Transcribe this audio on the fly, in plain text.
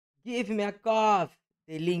Give me a cough.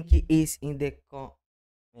 The link is in the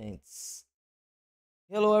comments.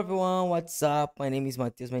 Hello everyone, what's up? My name is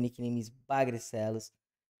Matheus, my nickname is BAGRECELOS.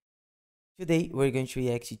 Today we're going to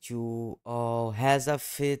react to Reza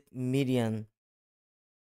FEAT Mirriam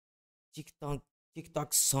TikTok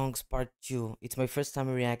TikTok songs part 2. It's my first time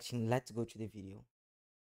reacting. Let's go to the video.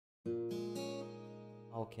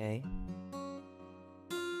 Okay,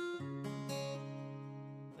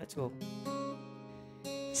 let's go.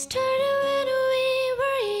 Started when we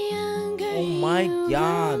were younger. Oh my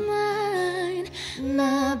god.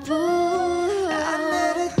 My boy.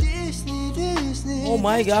 Oh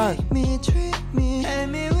my god.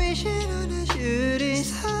 And me wishing on a shooting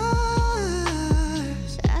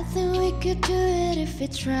stars. I think we could do it if we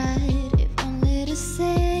tried. If only to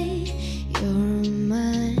say you're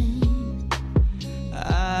mine.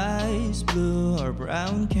 Eyes blue or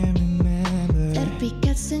brown, can't remember.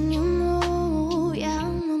 Terpikat senyummu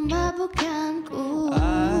yang memabukkanku.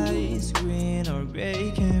 Eyes green or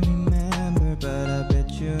gray, can't remember. But I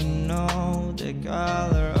bet you know the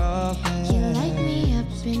color of You heaven. light me up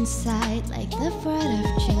inside like the 4th of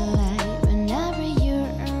July. Whenever you're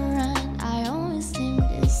around, I always seem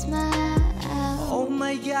to smile. Oh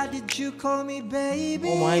my god, did you call me baby?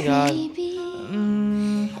 Oh my god. Baby,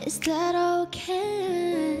 is that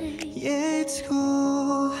okay? Yeah, it's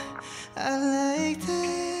cool. I like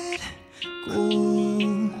that.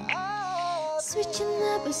 Cool. Switching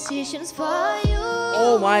the positions for you.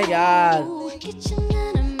 Oh my god. Kitchen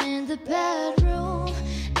and I'm in the bedroom.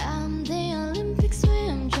 I'm the Olympics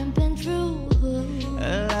where I'm jumping through.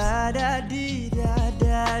 La da dee da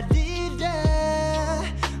da dee da.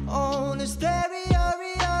 On the stereo,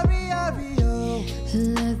 stereo.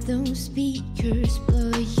 Let those speakers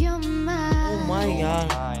blow your mind. Oh my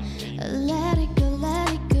god. Let it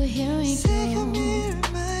go, here we Say I'm go. here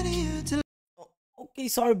reminding you to Okay,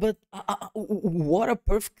 sorry, but what a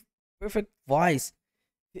perfect voice.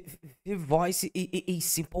 Her voice is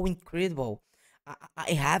simple, incredible.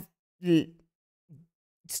 I have,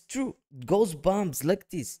 it's true, goosebumps like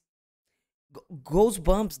this.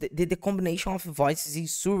 Goosebumps. The combination of voices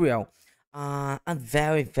is surreal. And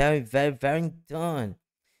very done, very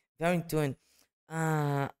done.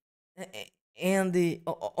 Uh, and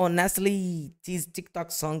honestly, these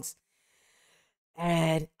TikTok songs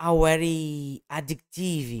are very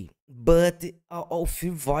addictive, but of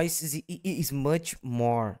your voice is much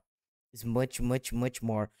more. Is much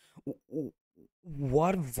more.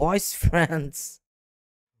 What voice, friends?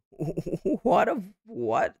 What a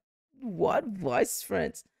what voice,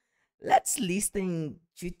 friends? Let's listen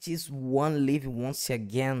to this one live once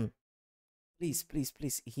again. Please,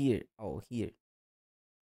 here. Oh, here.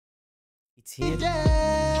 It's here.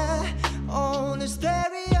 on the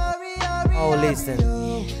stereo, Oh, listen.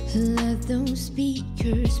 Let those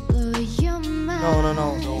speakers blow your mind.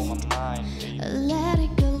 No. Let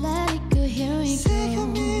it go, here we Say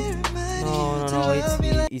I'm go. here reminding No, you to no, love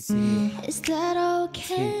me like it's here. Is that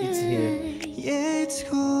okay? It's here. yeah, it's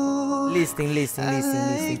cool. Listen, please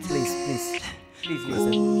listen.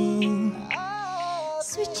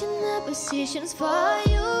 Switching the positions for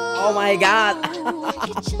you. Oh my god.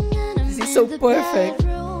 Kitchen and I'm This is in so the perfect.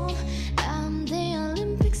 bedroom. I'm the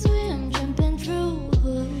Olympics where I'm jumping through.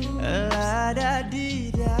 La da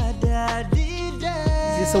dee da da dee da.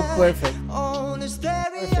 This is so perfect. On the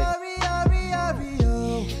stereo,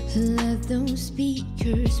 Let those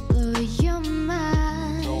speakers blow your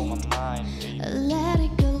mind. Let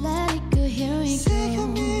it go, here we say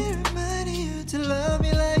I'm go. here reminding you to love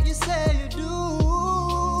me like you say you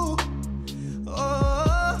do.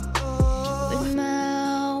 But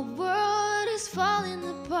my world is falling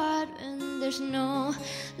apart and there's no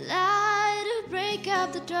light to break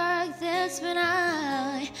up the dark. That's when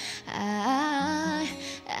I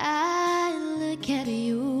look at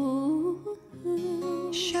you.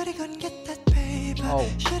 Shawty gon' get that paper. Oh.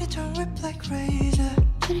 Shawty turn rip like razor.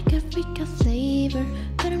 Shawty got freak of flavor,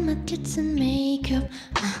 put on my tits and makeup.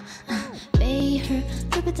 Pay her,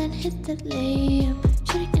 drop it and hit that layup.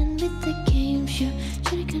 Shawty can beat the game show.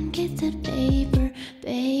 Shawty can get that paper,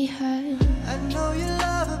 pay her. I know you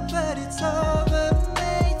love her, but it's over,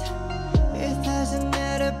 mate. It doesn't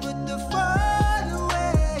matter, put the far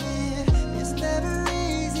away. It's never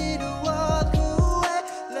easy to walk away.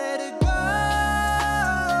 Let it go.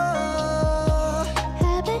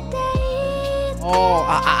 Have a date. Oh,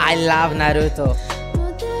 I love Naruto.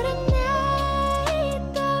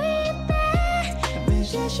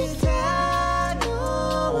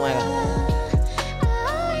 Oh my god.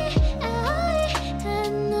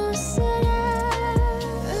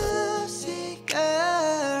 Love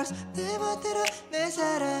seekers, 내 멋대로 내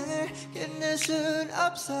사랑을 끝낼 순 없.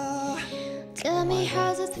 up, so Tell me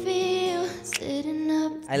how's it feel sitting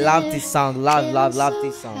up I love there, this song. Love, feeling love, love so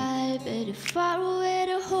this song. high, better far away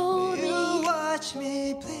to hold you me. watch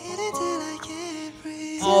me bleed until I can't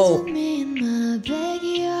breathe. Dance Oh. with me in my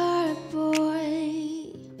backyard,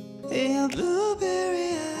 boy. Your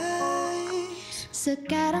blueberry eyes.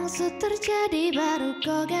 Sekarang su terjadi baru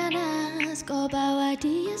kau ganas. Kau bawa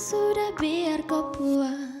dia sudah biar kau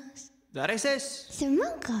puas. Dareses.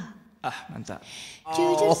 Semangka. Ah, mantap.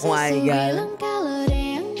 Jujur Oh my sesu God. bilang kalau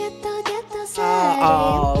dia yang gatal-gatal sa, Oh, dia yang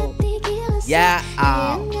oh. mati gila sa, Yeah, dia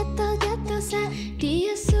yang gatal-gatal sa,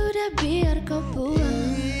 dia sudah biar kau puas.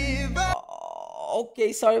 Okay,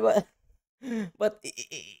 sorry, but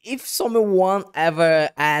if someone ever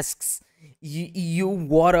asks you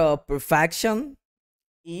what a perfection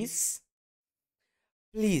is,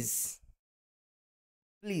 please,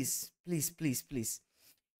 please, please, please, please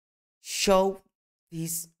show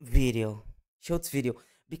this video. Show this video,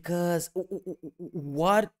 because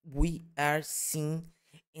what we are seeing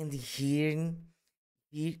and hearing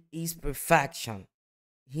here is perfection.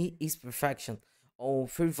 He is perfection. Oh,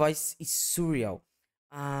 her voice is surreal.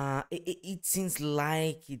 It seems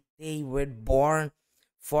like they were born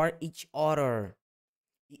for each other.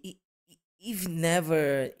 You've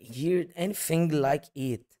never heard anything like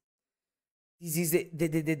it. This is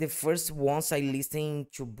the first once I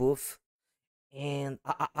listened to both, and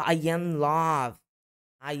I am in love.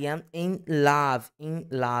 I am in love, in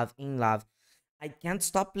love, in love. I can't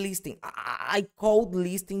stop listening. I could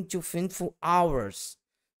listen to film for hours,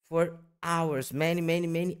 many, many,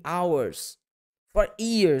 many hours, for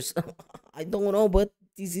years. I don't know, but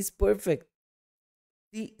this is perfect.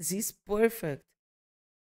 This is perfect.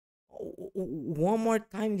 One more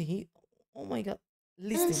time, oh my God,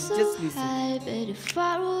 Feeling listen, so just listen. high, better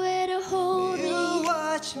far away to hold You me.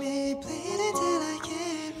 watch me bleed until I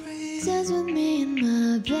can't breathe. Dance with me in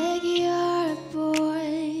my backyard,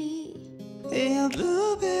 boy. Your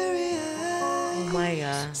blueberry Oh eyes. my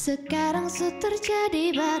God. Sekarang su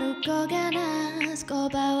terjadi baru kau ganas. Kau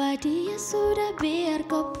bawa dia sudah biar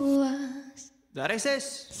kau puas.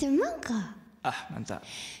 Dareses. Semangka. Ah, mantap.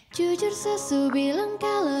 Jujur sesu bilang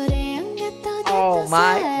kalau dia yang gatal-gatal Oh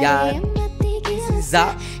my sa, God. dia yang mati This gila is sa,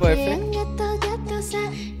 that dia perfect. yang gatal-gatal sa,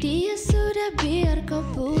 dia sudah biar kau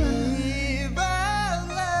puas. If our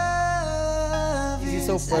love This is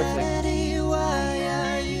so perfect. insanity, why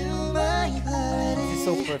are you my clarity? This is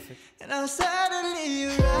so perfect. And now suddenly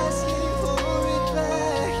you're asking for it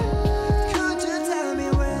back. Could you tell me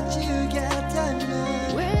where'd you get that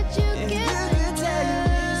love? Where'd you If you get could tell you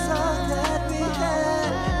it's all that we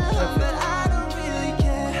had. But I don't really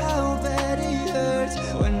care how bad it hurts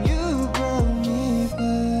when you broke me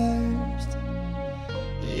first.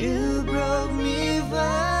 You broke me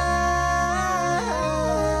first.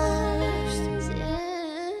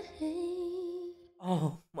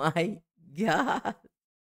 Oh my God.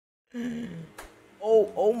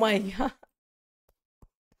 Oh my God.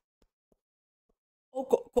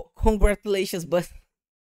 Oh, congratulations, but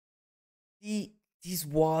this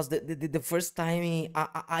was the first time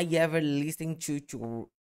I ever listened to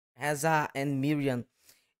Reza and Mirriam,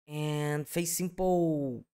 and Face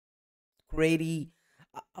Simple created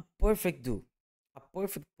a perfect do, a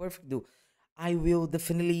perfect do. I will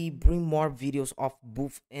definitely bring more videos of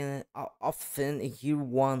both and often here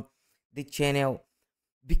one the channel,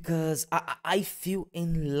 because I feel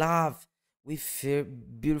in love with her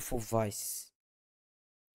beautiful voice.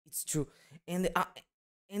 It's true, and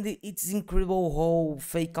it's incredible how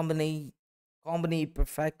fake combine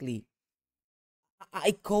perfectly.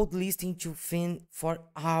 I could listen to Finn for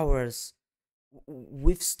hours.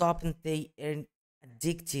 We've stopped and they are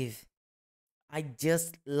addictive. I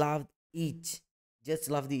just loved it. Just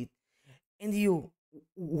loved it. And you,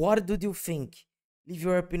 what did you think? Leave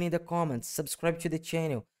your opinion in the comments. Subscribe to the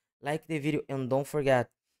channel. Like the video. And don't forget,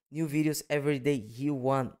 new videos every day. Here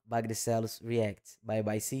one BAGRECELOS reacts. Bye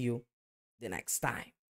bye. See you the next time.